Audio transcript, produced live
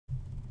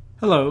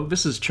Hello,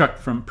 this is Chuck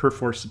from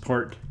Perforce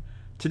Support.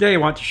 Today I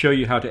want to show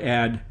you how to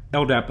add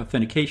LDAP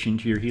authentication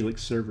to your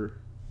Helix server.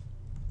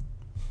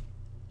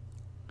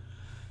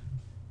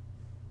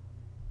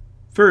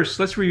 First,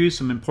 let's review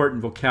some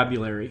important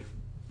vocabulary.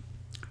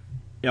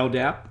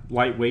 LDAP,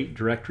 Lightweight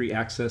Directory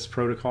Access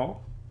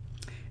Protocol.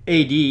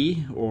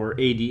 AD, or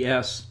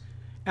ADS,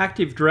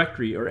 Active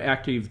Directory or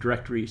Active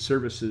Directory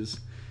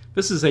Services.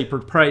 This is a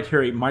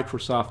proprietary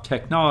Microsoft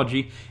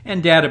technology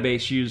and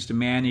database used to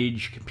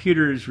manage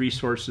computers,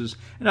 resources,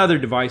 and other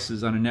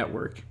devices on a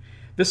network.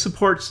 This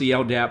supports the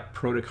LDAP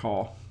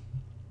protocol.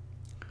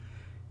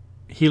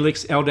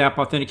 Helix LDAP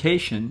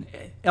authentication.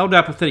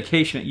 LDAP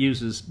authentication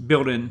uses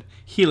built-in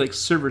Helix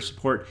server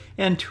support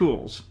and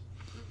tools.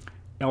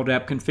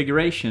 LDAP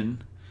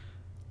configuration.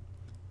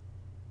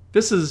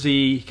 This is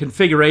the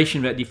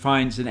configuration that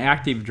defines an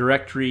Active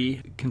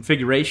Directory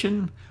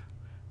configuration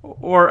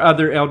or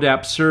other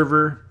LDAP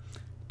server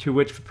to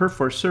which the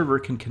Perforce server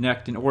can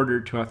connect in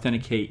order to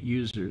authenticate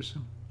users.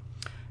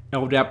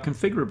 LDAP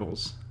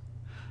configurables.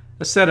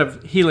 A set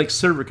of Helix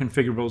server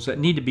configurables that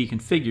need to be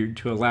configured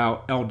to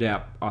allow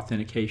LDAP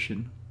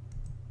authentication.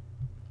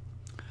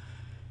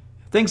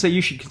 Things that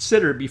you should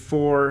consider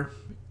before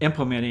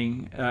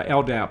implementing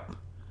LDAP.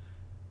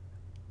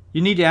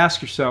 You need to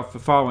ask yourself the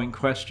following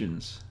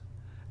questions.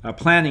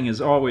 Planning is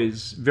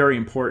always very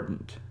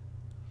important.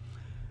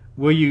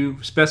 Will you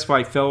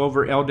specify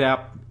failover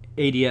LDAP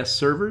ADS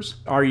servers?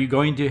 Are you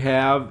going to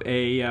have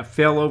a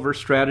failover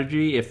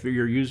strategy if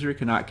your user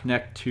cannot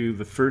connect to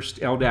the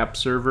first LDAP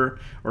server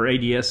or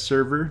ADS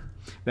server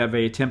that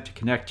they attempt to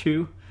connect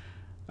to?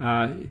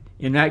 In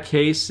that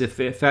case, if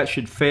that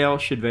should fail,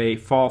 should they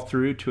fall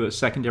through to a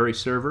secondary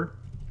server?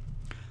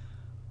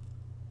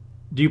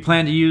 Do you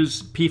plan to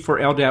use P4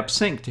 LDAP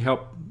Sync to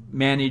help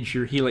manage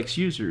your Helix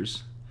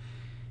users?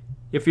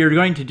 If you're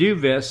going to do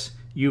this,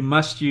 you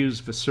must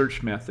use the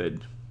search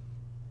method.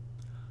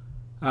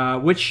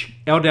 Which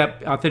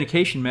LDAP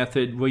authentication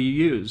method will you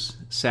use?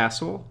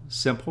 SASL,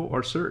 Simple,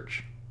 or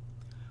Search?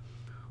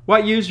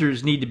 What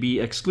users need to be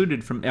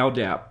excluded from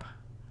LDAP?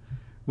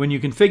 When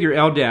you configure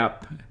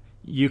LDAP,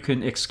 you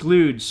can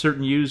exclude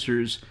certain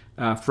users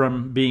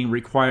from being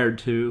required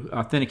to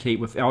authenticate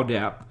with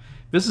LDAP.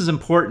 This is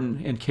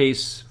important in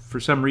case, for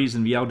some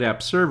reason, the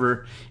LDAP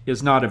server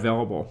is not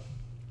available.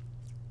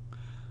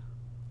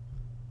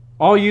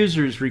 All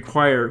users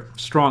require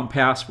strong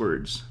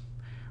passwords,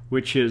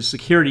 which is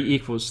security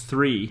equals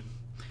 3.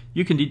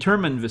 You can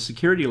determine the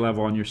security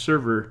level on your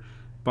server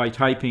by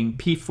typing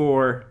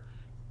P4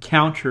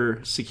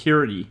 counter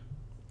security.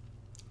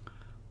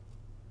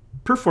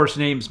 Perforce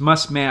names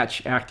must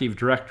match Active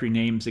Directory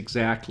names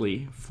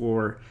exactly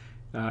for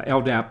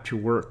LDAP to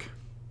work.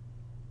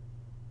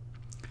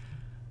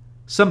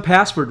 Some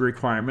password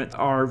requirements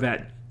are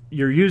that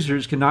your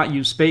users cannot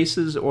use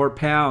spaces or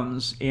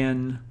pounds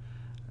in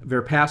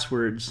their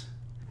passwords.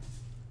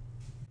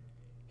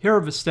 Here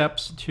are the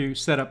steps to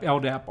set up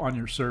LDAP on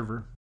your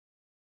server.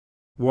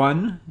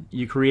 1.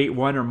 You create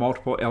one or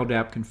multiple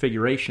LDAP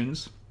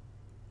configurations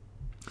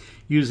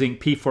using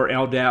P4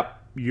 LDAP,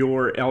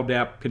 your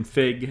LDAP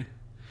config,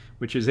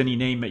 which is any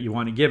name that you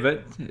want to give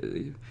it.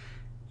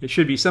 It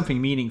should be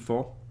something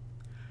meaningful.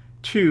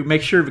 2.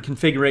 Make sure the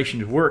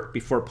configurations work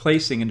before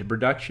placing into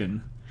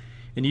production.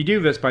 And you do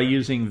this by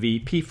using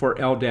the P4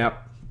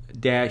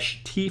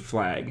 LDAP-T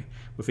flag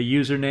with a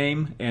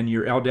username and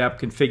your LDAP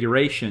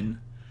configuration.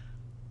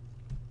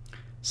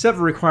 Set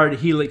the required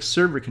Helix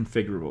server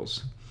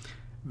configurables.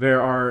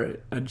 There are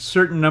a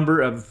certain number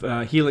of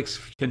Helix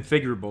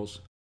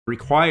configurables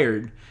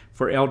required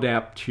for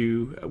LDAP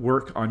to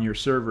work on your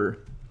server.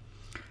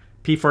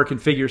 P4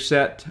 configure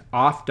set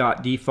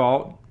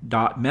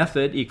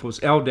off.default.method equals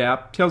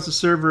LDAP tells the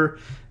server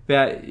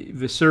that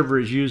the server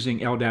is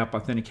using LDAP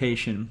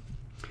authentication.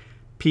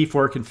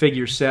 P4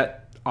 configure set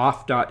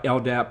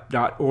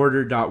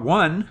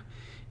off.ldap.order.1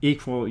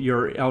 equal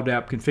your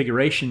LDAP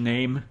configuration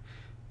name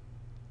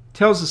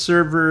tells the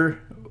server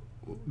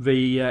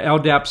the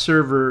LDAP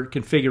server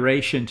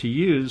configuration to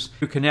use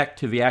to connect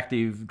to the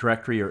Active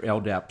Directory or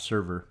LDAP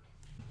server.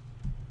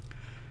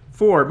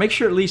 4. Make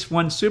sure at least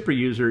one super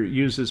user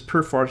uses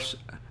Perforce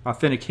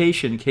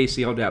authentication in case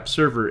the LDAP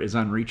server is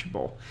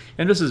unreachable.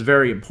 And this is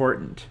very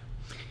important.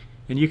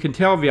 And you can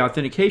tell the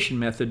authentication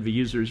method the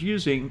user is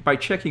using by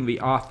checking the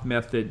auth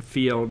method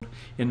field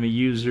in the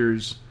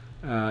user's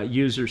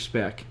user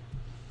spec.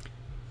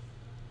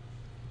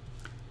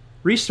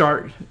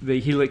 Restart the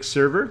Helix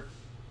server.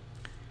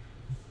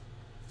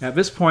 At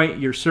this point,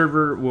 your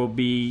server will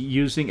be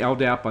using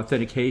LDAP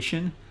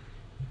authentication.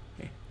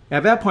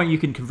 At that point, you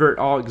can convert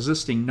all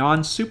existing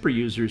non-super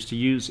users to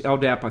use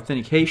LDAP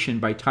authentication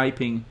by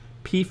typing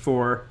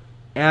P4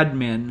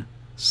 admin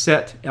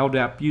set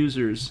LDAP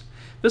users.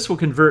 This will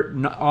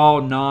convert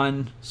all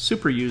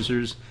non-super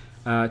users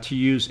to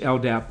use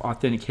LDAP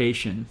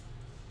authentication.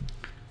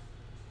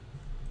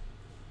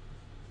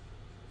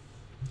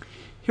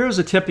 Here's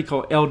a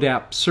typical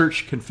LDAP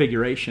search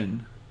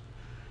configuration.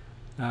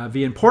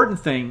 The important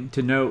thing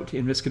to note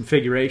in this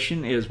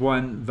configuration is,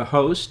 one, the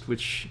host,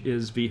 which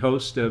is the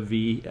host of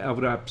the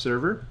LDAP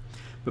server.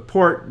 The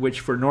port, which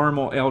for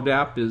normal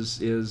LDAP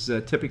is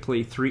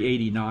typically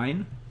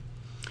 389.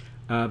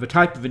 The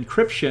type of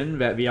encryption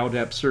that the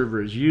LDAP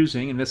server is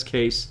using, in this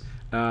case,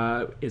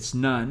 it's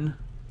none.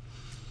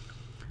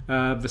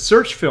 The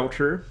search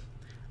filter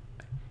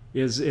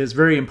is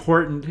very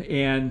important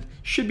and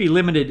should be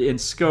limited in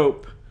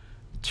scope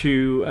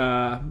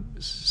to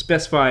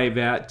specify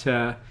that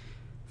the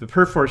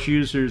Perforce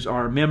users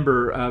are a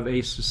member of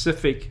a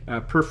specific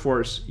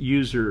Perforce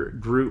user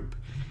group.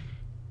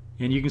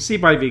 And you can see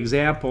by the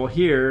example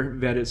here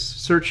that it's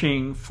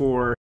searching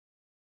for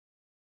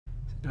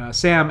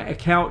SAM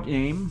account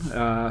name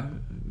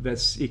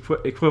that's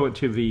equivalent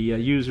to the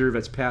user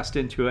that's passed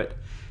into it,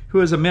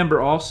 who is a member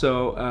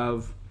also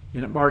of,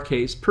 in our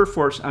case,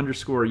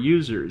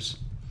 Perforce_users.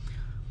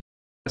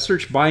 A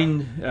search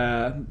bind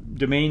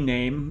domain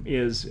name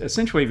is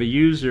essentially the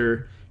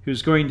user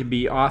who's going to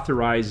be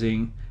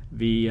authorizing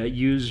the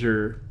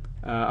user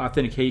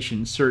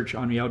authentication search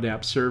on the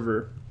LDAP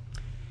server.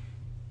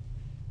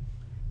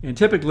 And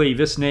typically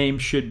this name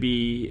should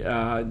be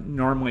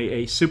normally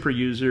a super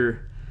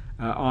user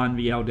on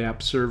the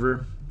LDAP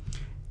server.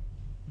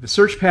 The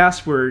search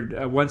password,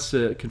 once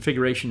the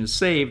configuration is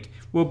saved,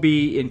 will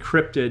be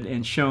encrypted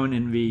and shown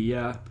in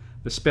the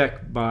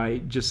spec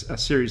by just a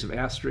series of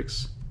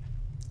asterisks.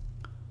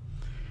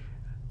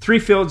 Three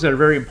fields that are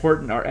very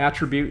important are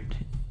attribute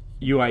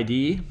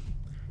UID,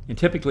 and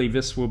typically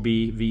this will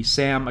be the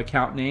SAM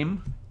account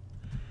name,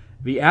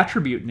 the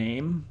attribute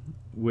name,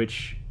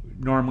 which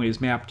normally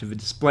is mapped to the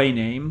display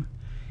name,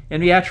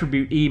 and the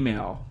attribute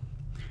email,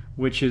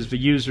 which is the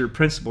user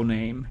principal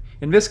name.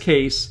 In this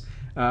case,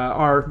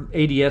 our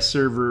ADS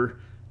server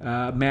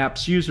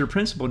maps user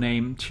principal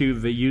name to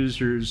the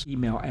user's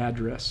email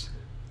address.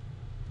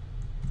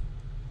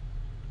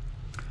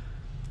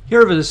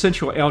 Here are the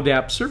essential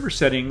LDAP server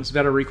settings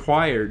that are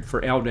required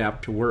for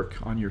LDAP to work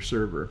on your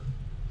server.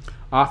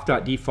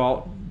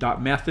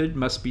 Auth.default.method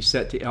must be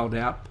set to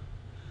LDAP.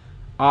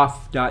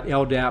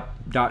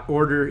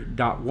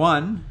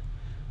 Auth.ldap.order.1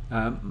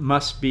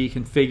 must be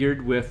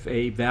configured with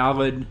a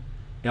valid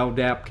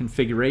LDAP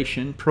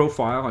configuration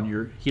profile on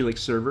your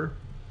Helix server.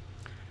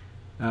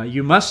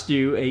 You must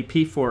do a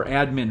P4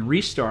 admin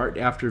restart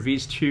after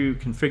these two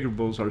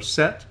configurables are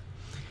set.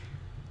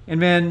 And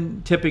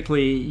then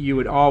typically you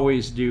would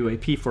always do a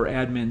P4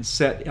 admin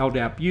set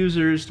LDAP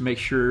users to make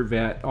sure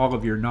that all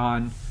of your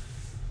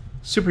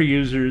non-super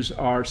users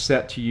are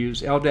set to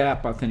use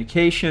LDAP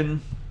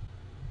authentication.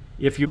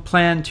 If you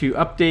plan to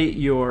update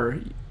your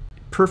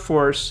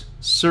Perforce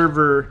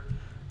server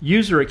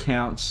user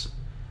accounts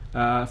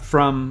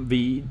from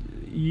the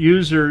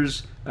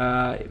users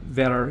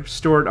that are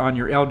stored on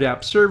your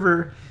LDAP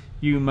server,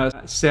 you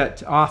must set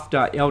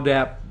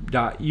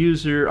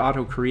auth.ldap.user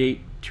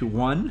auto-create to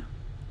 1.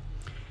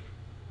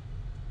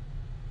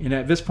 And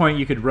at this point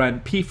you could run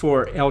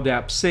p4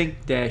 ldap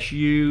sync-u-c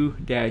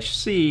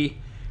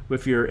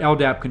with your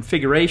LDAP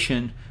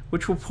configuration,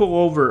 which will pull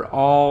over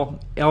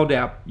all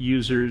LDAP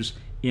users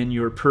in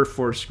your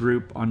Perforce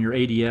group on your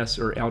ADS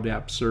or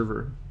LDAP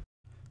server.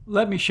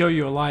 Let me show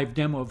you a live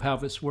demo of how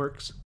this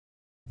works.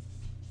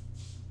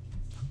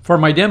 For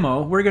my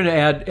demo, we're going to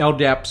add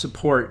LDAP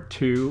support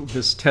to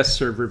this test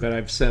server that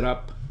I've set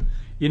up.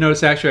 You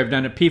notice actually I've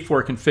done a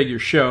P4 configure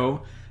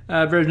show.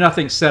 There's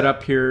nothing set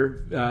up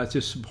here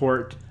to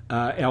support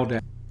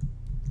LDAP.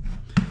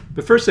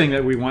 The first thing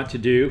that we want to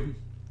do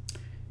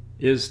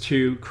is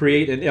to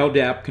create an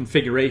LDAP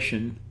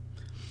configuration.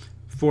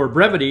 For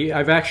brevity,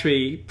 I've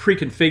actually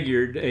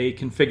pre-configured a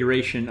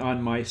configuration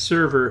on my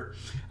server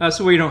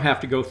so we don't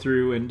have to go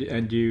through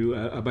and do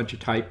a bunch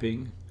of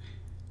typing.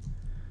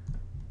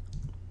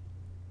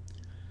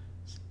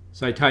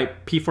 So I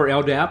type P4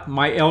 LDAP.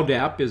 My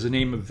LDAP is the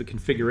name of the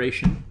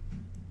configuration.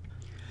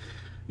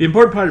 The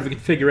important part of the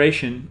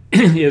configuration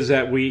is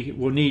that we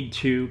will need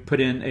to put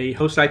in a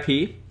host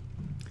IP,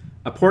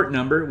 a port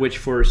number, which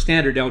for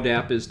standard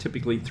LDAP is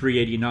typically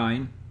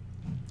 389.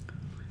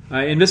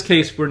 In this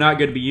case, we're not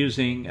going to be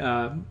using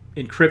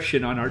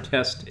encryption on our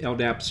test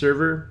LDAP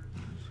server.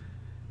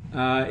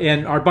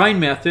 And our bind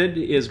method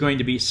is going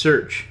to be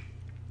search.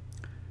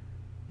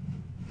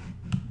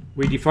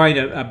 We define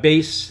a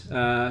base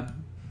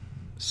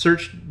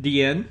search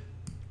DN.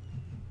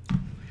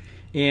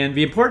 And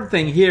the important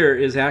thing here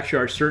is actually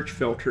our search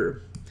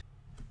filter.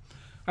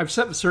 I've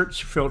set the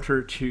search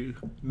filter to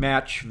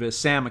match the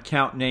SAM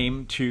account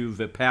name to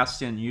the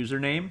passed-in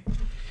username.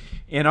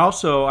 And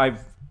also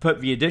I've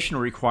put the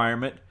additional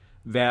requirement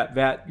that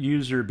that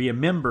user be a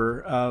member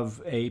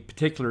of a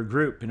particular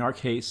group. In our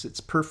case,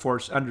 it's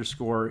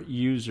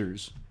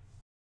Perforce_users.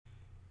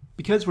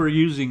 Because we're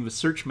using the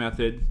search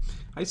method,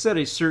 I set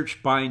a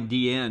search bind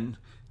DN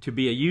to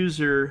be a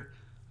user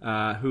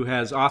who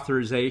has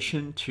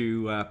authorization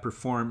to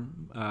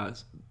perform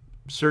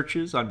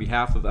searches on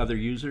behalf of other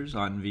users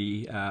on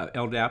the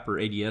LDAP or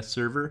ADS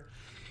server,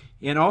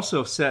 and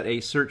also set a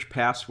search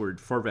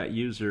password for that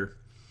user.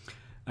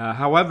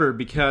 However,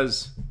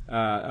 because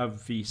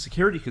of the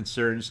security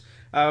concerns,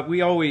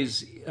 we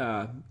always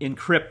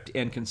encrypt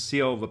and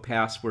conceal the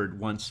password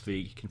once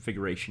the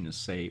configuration is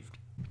saved.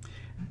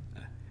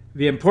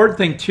 The important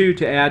thing too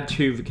to add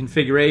to the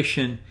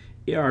configuration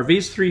are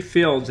these three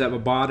fields at the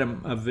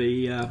bottom of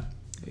the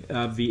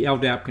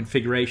LDAP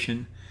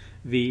configuration.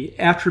 The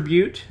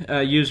attribute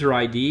user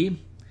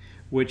ID,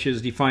 which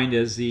is defined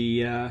as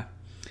the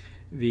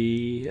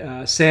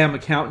SAM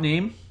account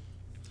name,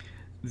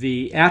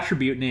 the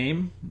attribute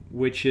name,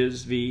 which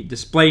is the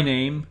display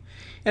name,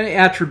 and the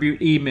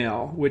attribute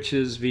email, which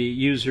is the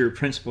user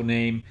principal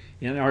name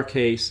in our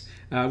case,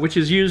 which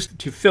is used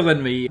to fill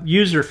in the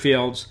user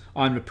fields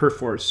on the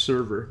Perforce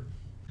server.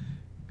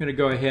 I'm going to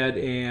go ahead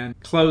and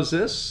close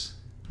this.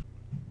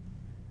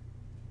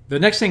 The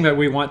next thing that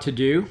we want to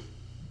do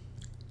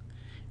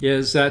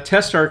is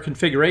test our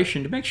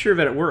configuration to make sure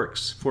that it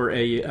works for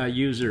a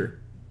user.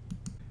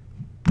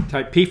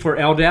 Type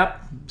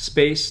P4LDAP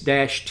space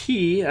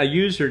 -T, a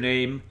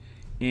username,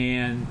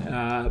 and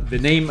the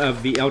name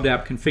of the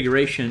LDAP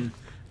configuration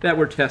that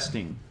we're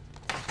testing.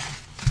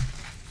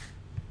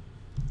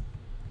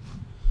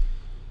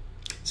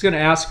 It's going to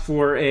ask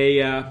for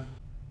a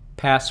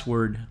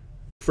password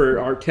for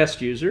our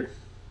test user.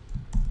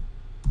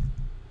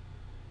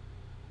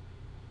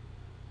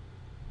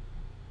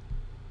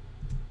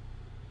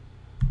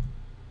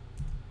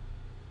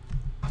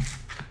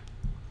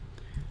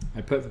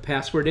 I put the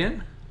password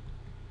in.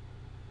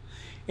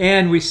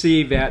 And we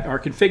see that our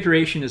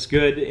configuration is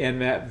good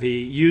and that the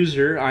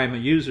user, I'm a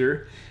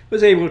user,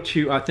 was able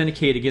to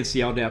authenticate against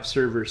the LDAP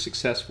server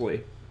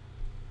successfully.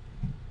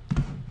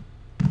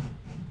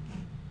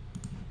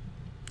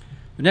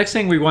 The next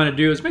thing we want to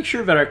do is make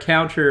sure that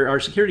our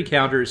security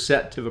counter is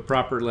set to the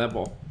proper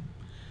level.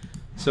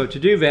 So to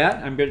do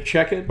that, I'm going to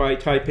check it by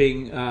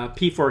typing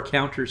P4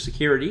 counter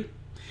security.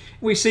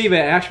 We see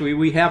that actually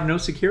we have no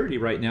security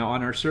right now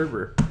on our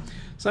server.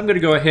 So I'm going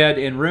to go ahead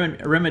and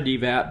remedy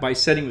that by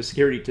setting the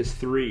security to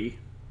 3.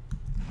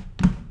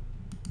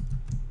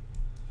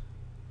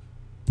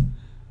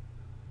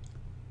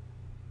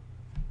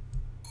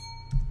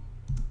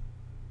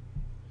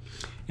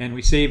 And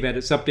we see that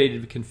it's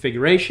updated the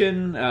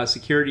configuration.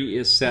 Security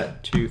is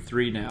set to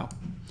 3 now.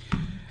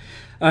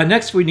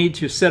 Next, we need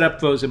to set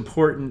up those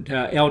important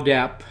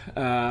LDAP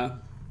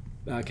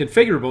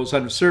configurables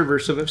on the server,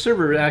 so the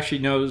server actually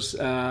knows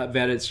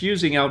that it's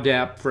using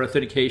LDAP for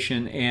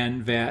authentication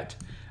and that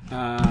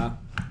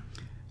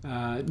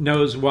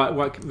knows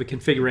what the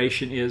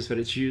configuration is that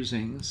it's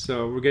using.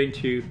 So we're going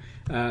to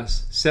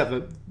set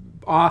the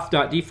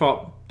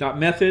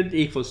auth.default.method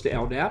equals to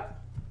LDAP.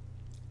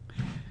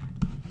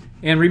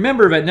 And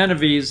remember that none of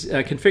these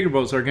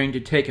configurables are going to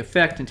take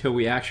effect until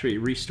we actually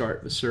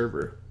restart the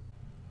server.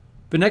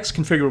 The next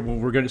configurable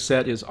we're going to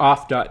set is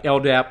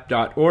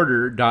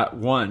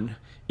auth.ldap.order.1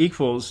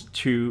 equals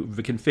to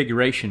the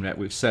configuration that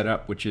we've set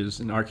up, which is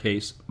in our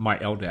case my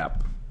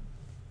LDAP.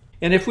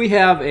 And if we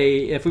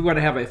want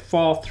to have a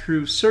fall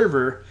through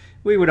server,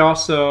 we would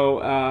also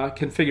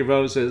configure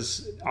those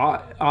as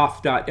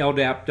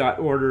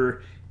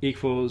auth.ldap.order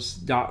equals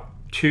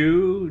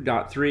 .2,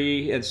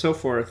 .3, and so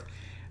forth.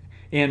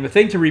 And the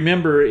thing to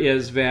remember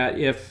is that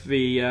if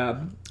the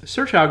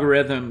search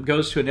algorithm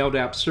goes to an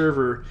LDAP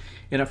server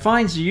and it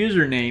finds the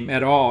username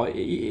at all,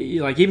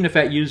 like even if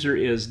that user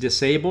is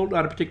disabled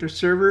on a particular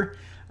server,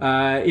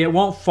 it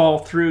won't fall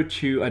through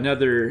to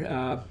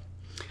another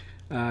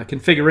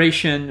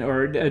configuration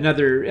or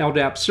another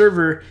LDAP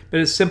server, but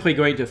it's simply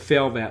going to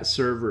fail that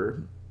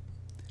server.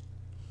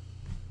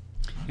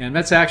 And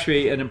that's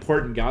actually an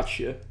important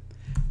gotcha.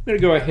 I'm going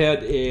to go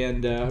ahead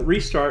and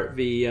restart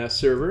the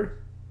server.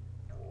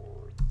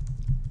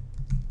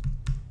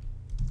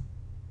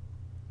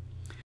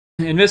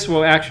 And this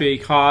will actually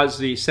cause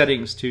the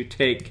settings to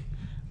take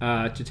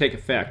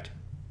effect.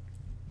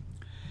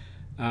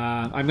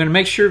 I'm going to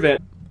make sure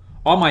that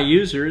all my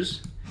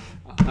users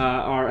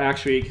are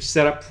actually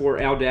set up for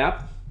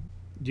LDAP.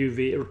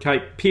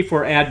 Type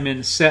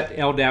P4admin set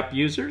LDAP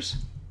users.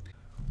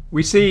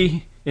 We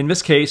see in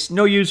this case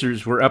no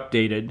users were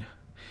updated.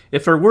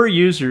 If there were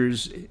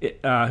users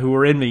who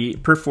were in the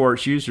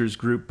Perforce users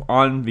group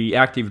on the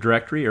Active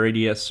Directory or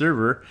ADS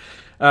server,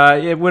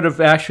 it would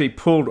have actually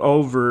pulled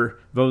over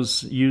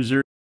those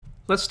users.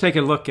 Let's take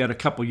a look at a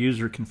couple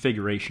user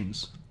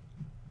configurations.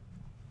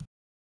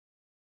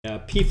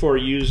 P4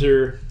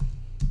 user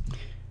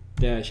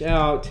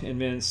 -out,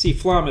 and then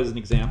cflum as an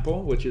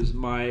example, which is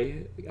my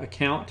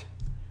account.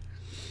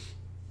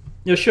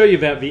 It'll show you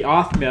that the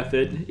auth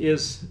method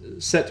is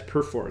set to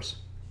Perforce.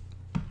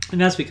 And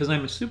that's because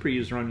I'm a super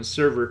user on the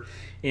server,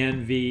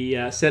 and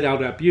the set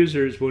LDAP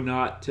users will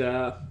not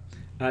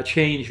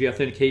change the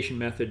authentication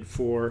method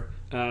for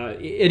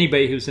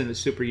anybody who's in the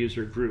super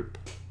user group.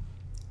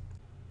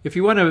 If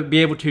you want to be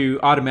able to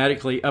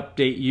automatically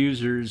update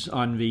users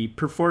on the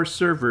Perforce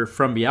server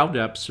from the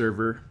LDAP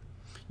server,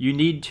 you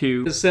need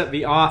to set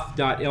the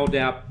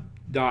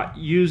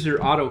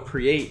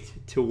auth.ldap.userAutoCreate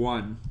to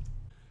 1.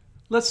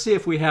 Let's see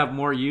if we have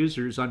more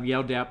users on the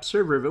LDAP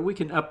server that we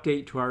can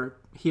update to our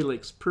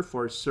Helix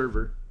Perforce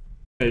server.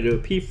 I'm going to do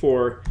a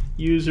P4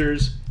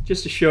 users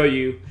just to show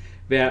you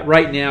that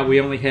right now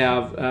we only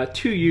have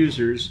 2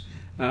 users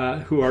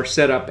who are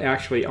set up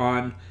actually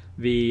on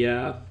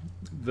the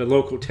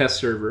local test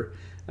server.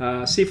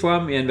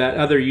 CFLUM, and that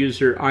other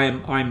user,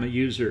 I'm a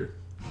user.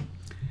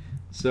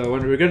 So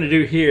what we're going to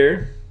do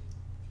here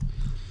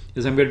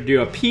is I'm going to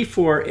do a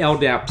P4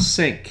 LDAP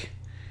sync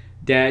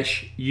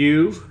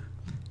 -U-C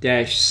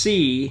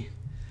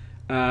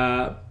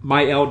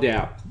my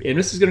LDAP, and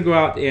this is going to go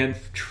out and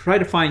try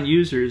to find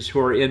users who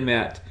are in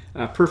that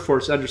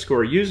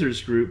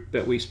Perforce_users group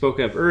that we spoke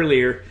of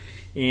earlier,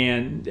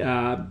 and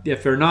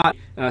if they're not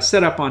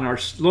set up on our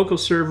local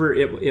server,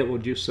 it will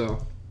do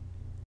so.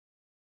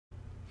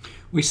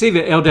 We see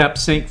that LDAP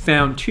sync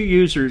found 2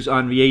 users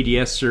on the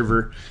ADS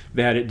server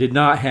that it did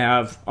not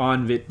have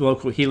on the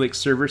local Helix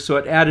server, so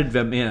it added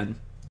them in.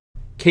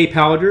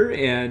 K-Powder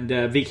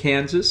and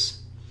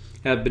V-Kansas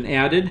have been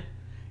added,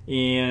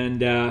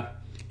 and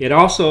it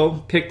also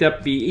picked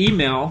up the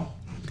email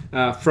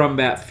from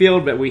that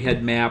field that we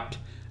had mapped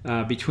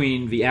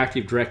between the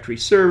Active Directory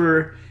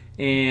server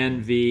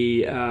and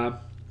the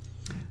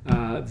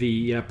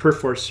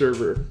Perforce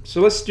server.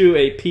 So let's do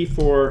a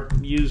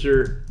P4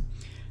 user-O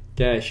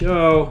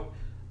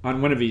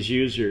on one of these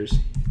users.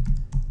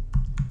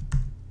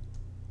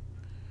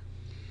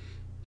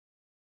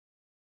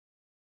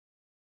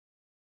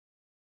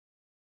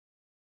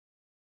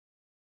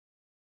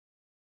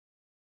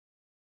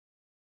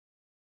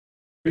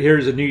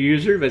 Here's a new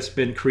user that's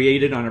been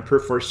created on a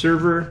Perforce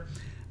server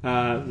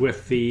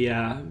with the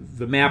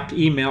mapped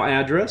email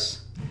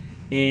address,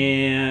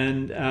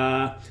 and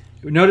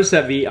notice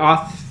that the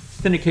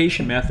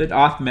authentication method,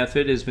 auth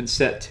method, has been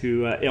set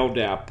to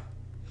LDAP.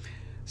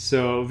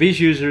 So these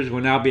users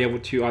will now be able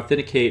to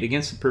authenticate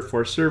against the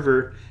Perforce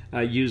server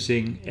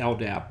using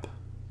LDAP.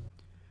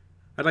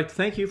 I'd like to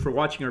thank you for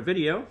watching our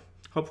video.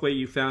 Hopefully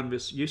you found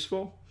this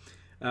useful.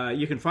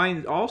 You can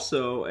find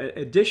also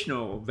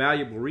additional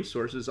valuable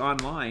resources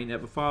online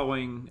at the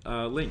following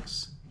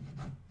links.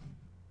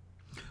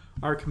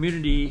 Our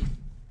community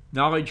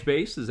knowledge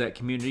base is at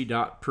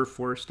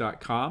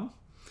community.perforce.com,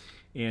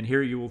 and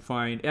here you will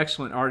find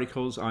excellent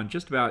articles on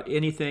just about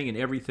anything and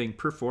everything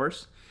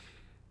Perforce.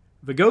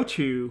 The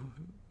go-to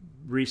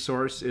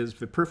resource is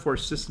the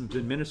Perforce Systems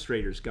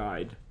Administrator's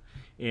Guide,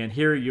 and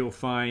here you'll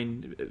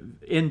find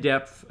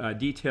in-depth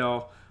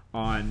detail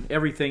on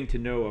everything to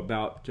know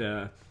about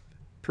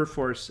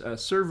Perforce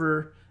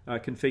server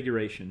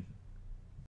configuration.